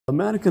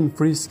American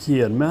free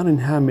skier Marin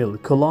Hamill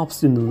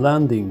collapsed in the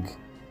landing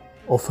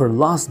of her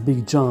last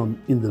big jump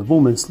in the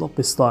women's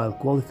slopestyle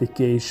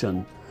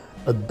qualification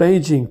at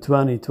Beijing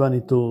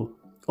 2022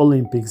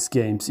 Olympics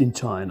Games in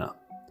China.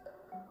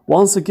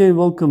 Once again,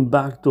 welcome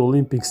back to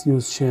Olympics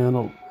News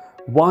Channel.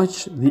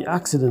 Watch the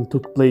accident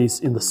took place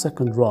in the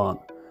second run,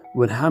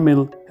 when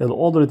Hamill had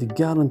already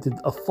guaranteed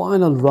a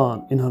final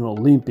run in her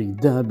Olympic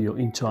debut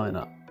in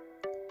China.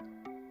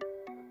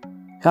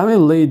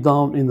 Hamill lay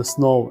down in the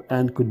snow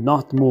and could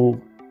not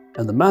move,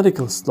 and the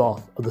medical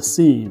staff at the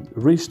scene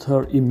reached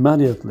her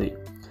immediately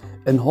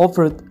and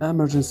offered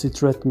emergency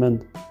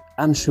treatment,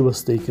 and she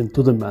was taken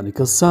to the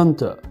medical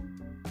center.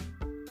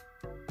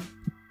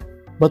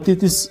 But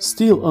it is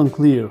still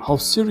unclear how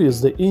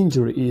serious the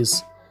injury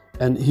is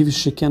and if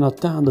she can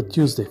attend the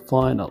Tuesday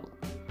final.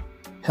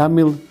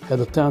 Hamill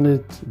had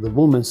attended the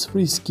women's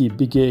free ski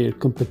big air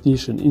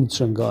competition in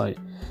Shanghai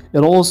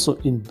and also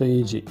in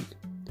Beijing.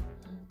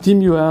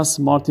 Team US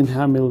Marin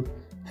Hamill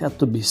had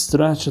to be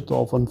stretched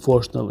off,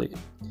 unfortunately,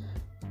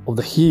 of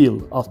the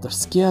heel after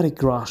scary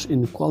crash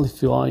in the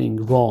qualifying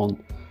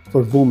round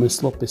for women's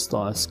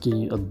slopestyle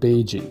skiing at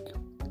Beijing.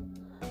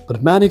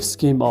 Paramedics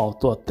came out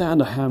to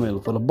attend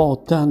Hamill for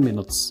about 10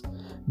 minutes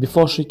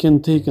before she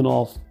can taken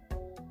off.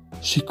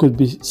 She could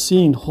be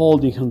seen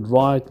holding her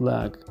right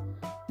leg,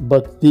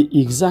 but the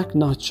exact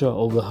nature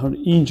of her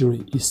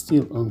injury is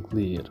still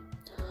unclear.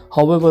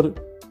 However,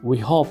 we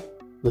hope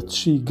that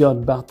she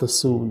got better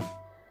soon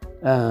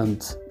and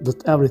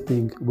that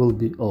everything will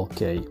be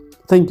okay.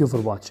 Thank you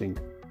for watching.